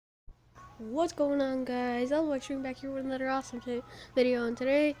What's going on, guys? I'm Extreme back here with another awesome video, and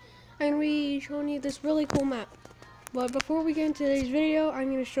today I'm going to be showing you this really cool map. But before we get into today's video, I'm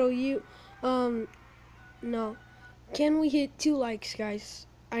going to show you, no, can we hit 2 likes, guys?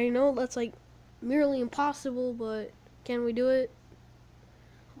 I know that's like merely impossible, but can we do it?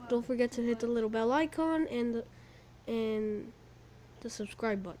 Well, don't forget to hit the little bell icon and the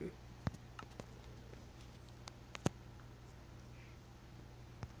subscribe button.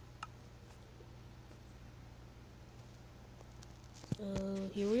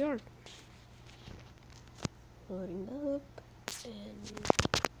 Here we are. Loading up, and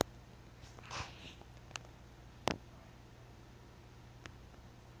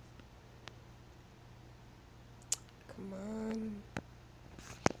come on.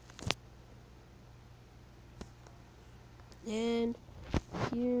 And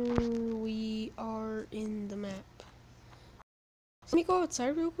here we are in the map. Let me go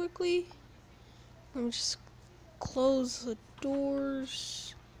outside real quickly. Let me just close the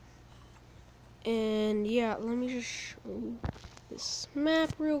doors. And yeah, let me just show you this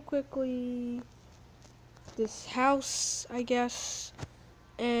map real quickly. This house, I guess.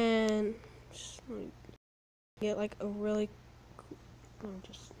 And just get like a really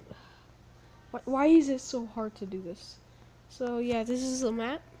why is it so hard to do this? So yeah, this is the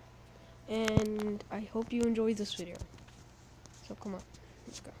map, and I hope you enjoyed this video. So come on,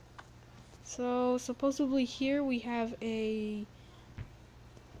 let's go. So supposedly here we have a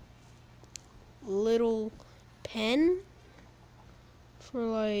little pen for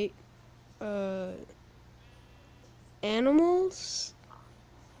like animals,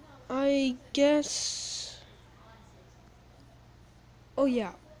 I guess. Oh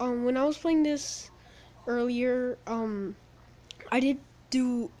yeah, when I was playing this earlier, I did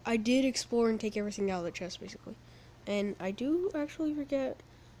explore and take everything out of the chest basically, and I do actually forget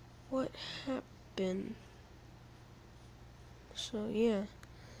what happened. So yeah,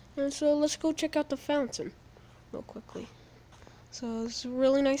 and so let's go check out the fountain real quickly. So it's a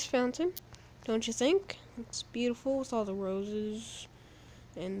really nice fountain, don't you think? It's beautiful with all the roses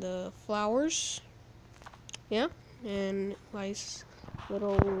and the flowers. Yeah, and nice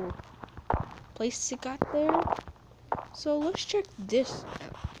little place it got there. So let's check this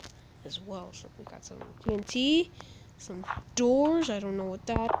out as well. So we got some TNT, some doors. I don't know what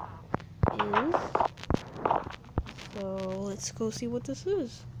that is. So let's go see what this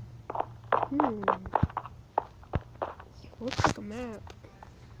is. Looks like a map.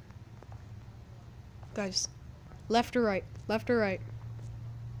 Guys, left or right? Left or right?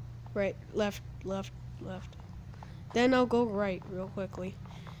 Right, left, left, left. Then I'll go right real quickly.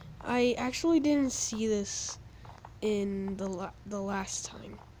 I actually didn't see this in the last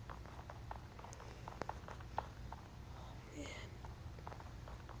time.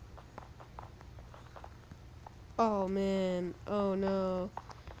 Oh man, oh no.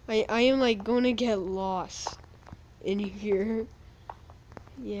 I am like gonna get lost in here.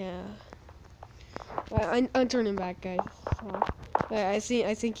 Yeah. I'm turning back, guys. So,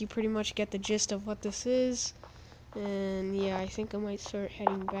 I think you pretty much get the gist of what this is. And yeah, I think I might start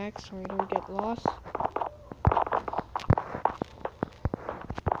heading back so I don't get lost.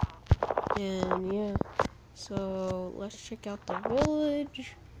 And yeah, so let's check out the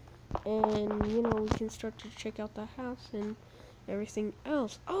village, and you know, we can start to check out the house and everything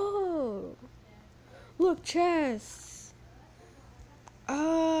else. Oh, look, chests.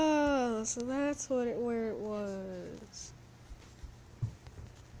 Oh, so that's where it was.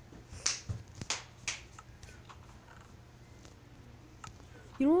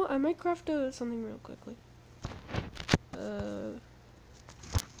 You know what? I might craft something real quickly.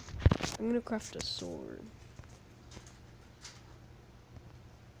 I'm gonna craft a sword.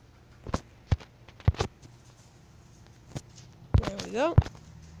 There we go.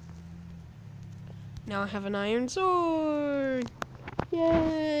 Now I have an iron sword.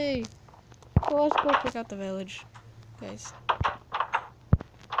 Yay! Well, let's go check out the village, guys.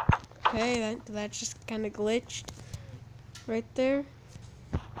 Okay, that just kind of glitched right there.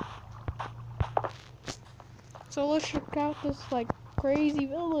 So let's check out this like crazy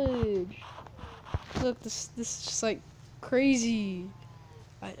village. Look, this is just like crazy.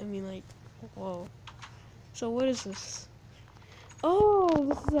 I mean, like, whoa. So what is this? Oh,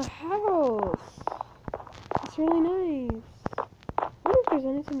 this is a house. It's really nice. I wonder if there's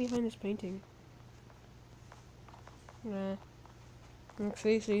anything behind this painting. Nah.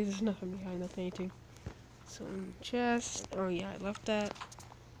 See, there's nothing behind the painting. Some chest. Oh yeah, I left that.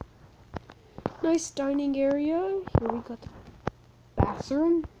 Nice dining area. Here we got the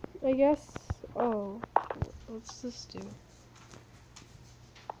bathroom, I guess. Oh, what's this do?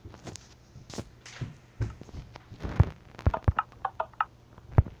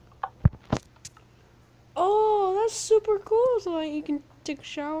 super cool. So like you can take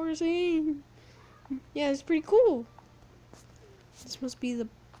showers in. Yeah, it's pretty cool. This must be the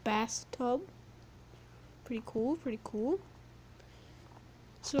bathtub. Pretty cool, pretty cool.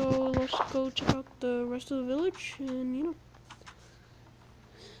 So let's go check out the rest of the village, and you know,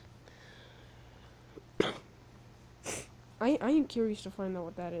 I am curious to find out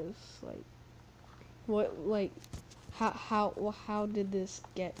what that is. Like, what, like, how did this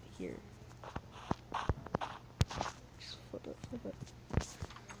get here? Just flip it, flip it.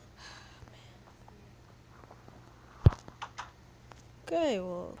 Okay,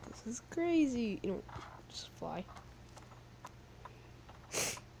 well, this is crazy. You know, just fly.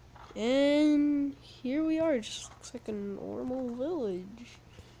 And here we are. It just looks like a normal village.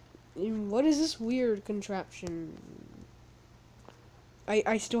 And what is this weird contraption?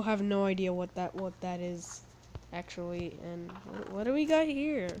 I still have no idea what that is, actually. And what do we got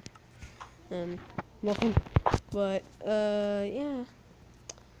here? Nothing. But yeah.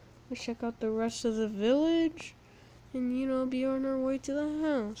 Let's check out the rest of the village, and you know, be on our way to the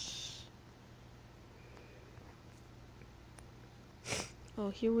house. Oh,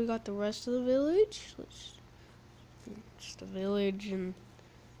 here we got the rest of the village. Just a village, and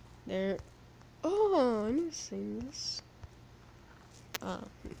there. Oh, I never seen this.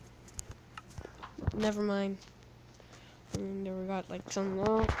 Never mind. And there we got like some.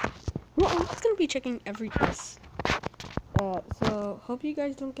 Well, I'm just gonna be checking every piece. So hope you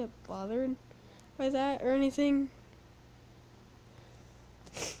guys don't get bothered by that or anything.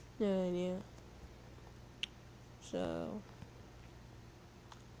 Yeah. So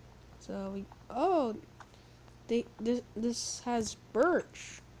we. Oh, this has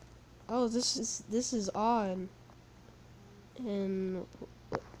birch. Oh, this is odd. And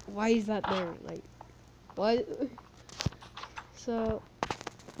why is that there? Like, what? So,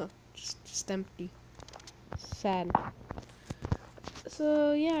 oh, just empty. Sad.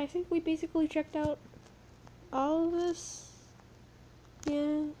 So yeah, I think we basically checked out all of this. Yeah,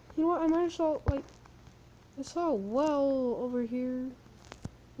 you know what? I might have saw like I saw a well over here,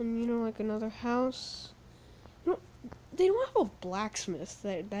 and you know, like another house. You know, they don't have a blacksmith.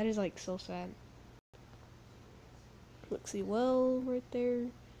 That is like so sad. Look, see, well, right there,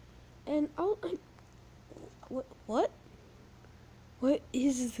 and what? What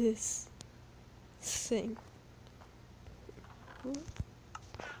is this thing?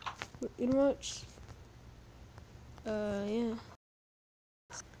 You know what? Yeah.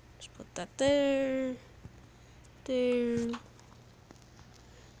 Just put that there,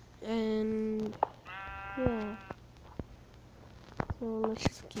 and yeah. So let's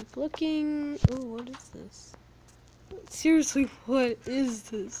just keep looking. Oh, what is this? Seriously, what is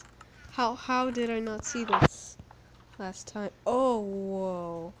this? How did I not see this last time? Oh,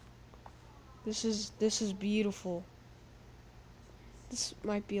 whoa. This is beautiful. This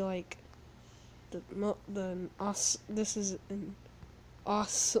might be like this is an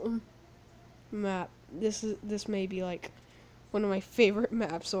awesome map. This may be like one of my favorite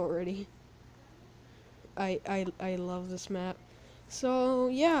maps already. I love this map. So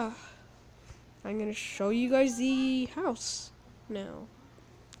yeah, I'm gonna show you guys the house now.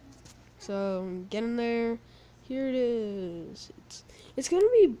 So get in there. Here it is. It's gonna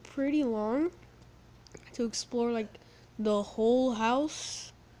be pretty long to explore like the whole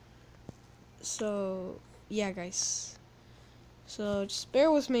house. So yeah, guys. So just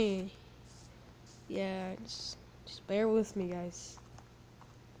bear with me. Yeah, just bear with me, guys.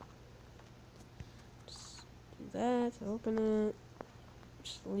 Just do that. Open it.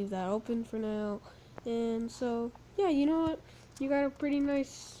 Just leave that open for now. And so yeah, you know what? You got a pretty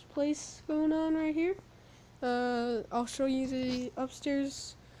nice place going on right here. I'll show you the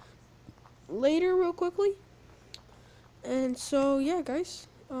upstairs later real quickly. And so yeah, guys,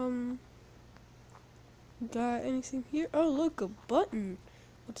 got anything here? Oh, look, a button.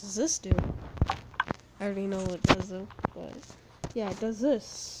 What does this do? I already know what it does though, but yeah, it does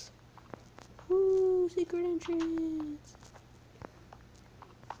this. Woo, secret entrance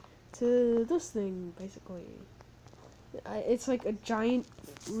to this thing, basically. It's like a giant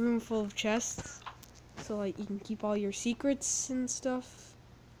room full of chests, so like you can keep all your secrets and stuff.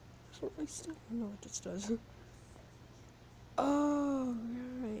 So I still don't know what this does. Oh,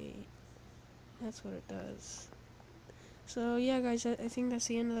 right. That's what it does. So yeah, guys, I think that's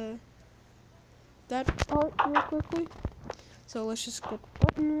the end of that part real quickly. So let's just get the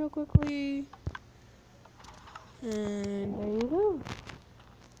button real quickly. And there you go,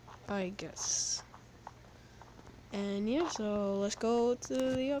 I guess. And yeah, so let's go to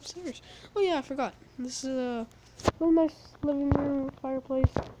the upstairs. Oh yeah, I forgot. This is Real nice living room,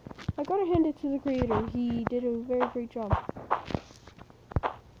 fireplace. I gotta hand it to the creator. He did a very great job.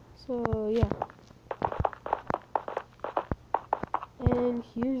 So yeah. And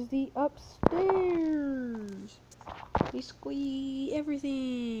here's the upstairs. Basically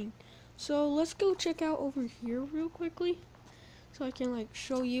everything. So let's go check out over here real quickly, so I can like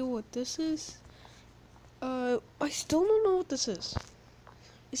show you what this is. I still don't know what this is.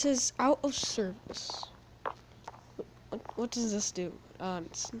 It says out of service. What does this do?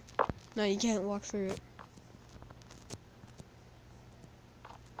 No, you can't walk through it.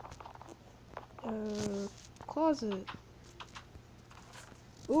 Closet.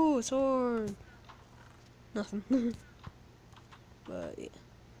 Ooh, a sword. Nothing. But yeah.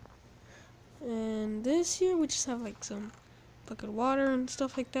 And this here, we just have like some bucket of water and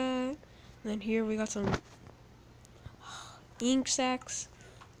stuff like that. And then here we got some ink sacks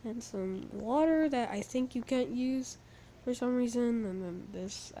and some water that I think you can't use for some reason. And then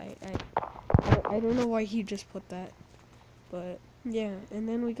this, I don't know why he just put that, but yeah. And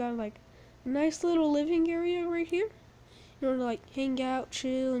then we got like a nice little living area right here. You know, to, like hang out,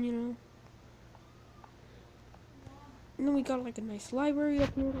 chill, and you know. And then we got like a nice library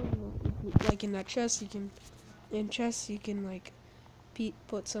up here. Like in that chest, you can like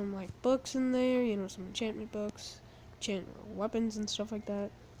put some like books in there. You know, some enchantment books, enchantment weapons and stuff like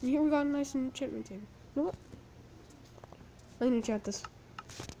that. And here we got a nice enchantment table. You know what? I'm gonna enchant this.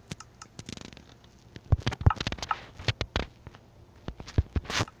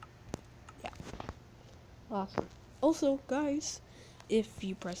 Yeah. Awesome. Also, guys, if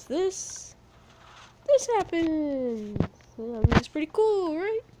you press this happens. I mean, it's pretty cool,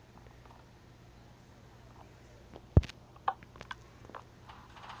 right?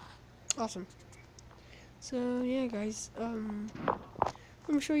 Awesome. So yeah, guys, I'm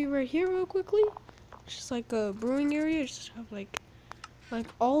gonna show you right here real quickly. It's just like a brewing area. Just have like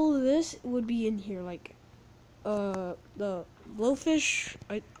all of this would be in here. Like the blowfish,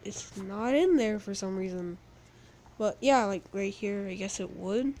 it's not in there for some reason. But yeah, like right here, I guess it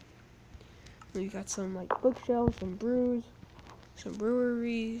would. We got some like bookshelves, some brews, some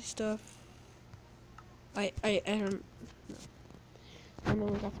brewery stuff. I don't know. And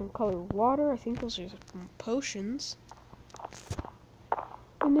then we got some colored water. I think those are some potions.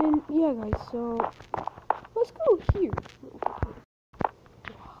 And then yeah, guys. So let's go here.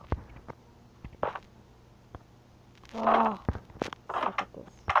 Ah, look at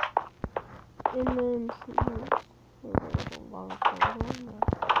this. And then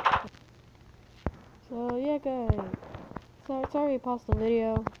so yeah, guys. Sorry I paused the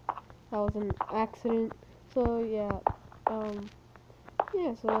video. That was an accident. So yeah,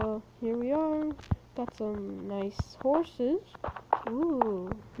 yeah. So here we are. Got some nice horses. Ooh,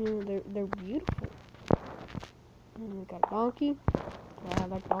 you know, they're beautiful. And we got a donkey. Yeah, I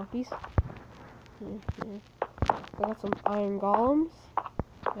like donkeys. Yeah. I got some iron golems.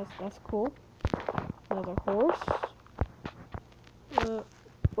 That's cool. Another horse.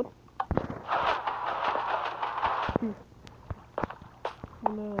 What? I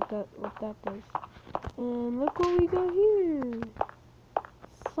don't know what that does. And look what we got here.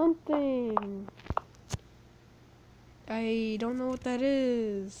 Something. I don't know what that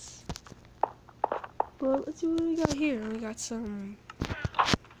is. But let's see what we got here. We got some.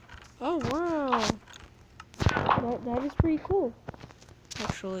 Oh wow. That is pretty cool.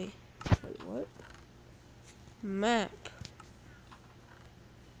 Actually. Wait, what? Map.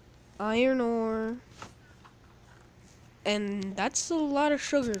 Iron ore. And that's a lot of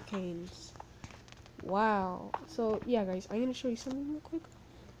sugar canes. Wow. So yeah, guys, I'm gonna show you something real quick.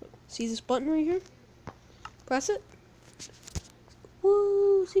 See this button right here? Press it.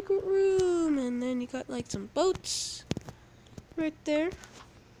 Woo! Secret room. And then you got like some boats right there.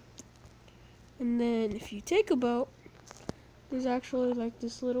 And then if you take a boat, there's actually like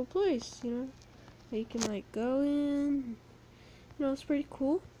this little place, you know, that you can like go in. You know, it's pretty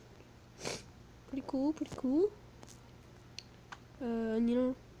cool. Pretty cool. And you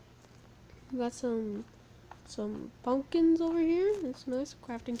know, we got some pumpkins over here. It's nice.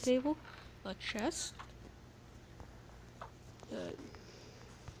 Crafting table, a chest.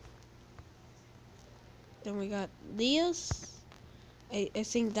 Then we got these. I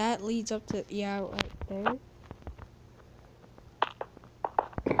think that leads up to, yeah, right there.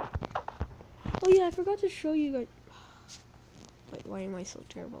 Oh yeah, I forgot to show you guys. Wait, why am I so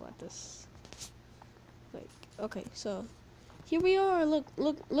terrible at this? Like, okay, so here we are.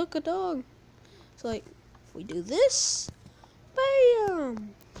 Look, a dog. So like, if we do this,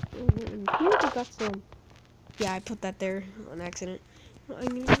 bam. And here we got some. Yeah, I put that there on accident.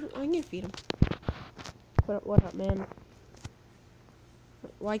 I'm gonna feed him. What up, man?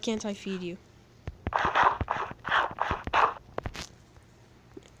 Why can't I feed you?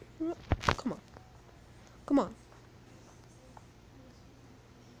 Come on. Come on.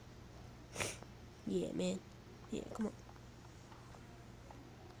 Yeah, man. Yeah, come on.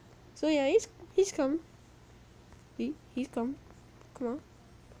 So yeah, he's coming. He's coming. Come on.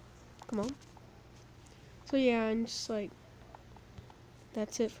 Come on. So yeah, I'm just like,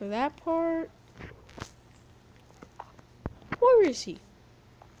 that's it for that part. Where is he?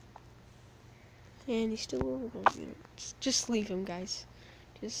 And he's still over there. You know, just leave him, guys.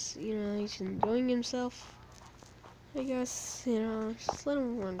 Just, you know, he's enjoying himself. I guess, you know, just let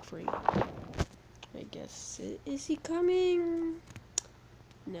him run free. I guess. Is he coming?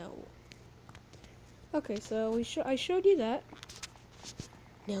 No. Okay, so I showed you that.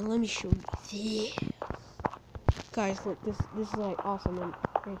 Now let me show you this. Guys, look, this is like awesome and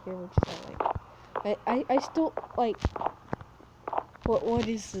right here, which is like I still like what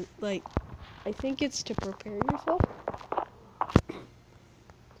is it like? I think it's to prepare yourself.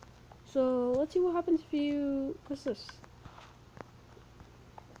 So let's see what happens if you what's this?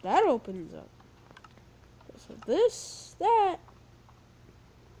 That opens up. So that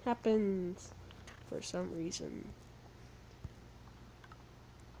happens for some reason.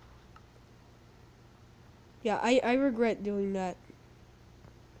 Yeah, I regret doing that.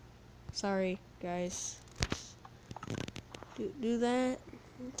 Sorry, guys. Do that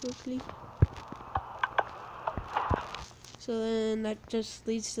quickly. So then that just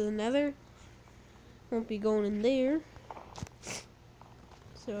leads to the nether. Won't be going in there.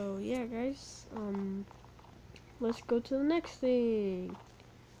 So yeah, guys. Let's go to the next thing.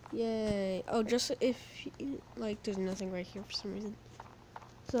 Yay. Oh, just if like there's nothing right here for some reason.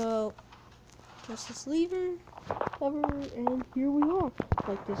 So just this lever, and here we are.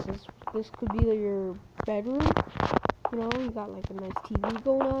 Like this could be your bedroom. You know, you got like a nice TV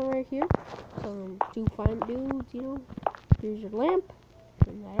going on right here. Some two fine dudes, you know. Here's your lamp.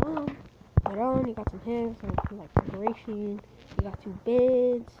 Turn that on. Put it on. You got some hands, some like decoration. You got two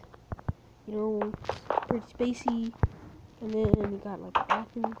beds. You know, pretty spacey. And then you got like a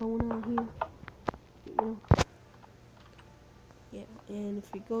bathroom going on here. You know. Yeah. And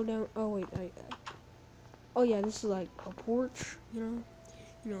if we go down, oh wait, oh yeah, this is like a porch. You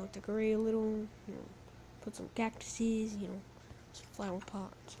know, decorate a little. You know, put some cactuses. You know, some flower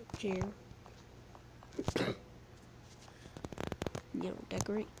pots, a chair. You know,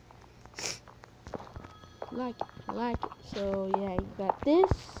 decorate. I like it. So yeah, you got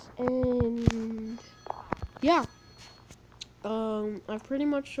this, and yeah, I pretty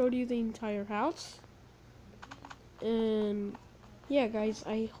much showed you the entire house, and yeah, guys,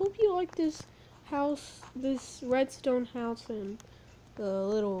 I hope you like this house, this redstone house, and the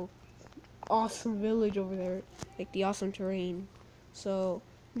little awesome village over there, like the awesome terrain. So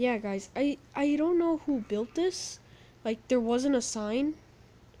yeah, guys, I don't know who built this. Like, there wasn't a sign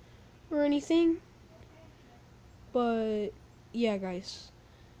or anything. But yeah, guys.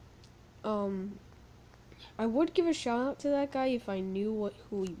 I would give a shout out to that guy if I knew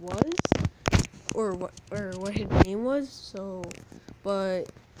who he was or what his name was. So, but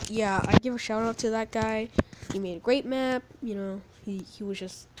yeah, I give a shout out to that guy. He made a great map. You know, he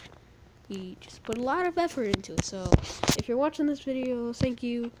just put a lot of effort into it. So, if you're watching this video, thank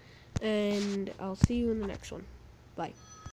you, and I'll see you in the next one. Bye.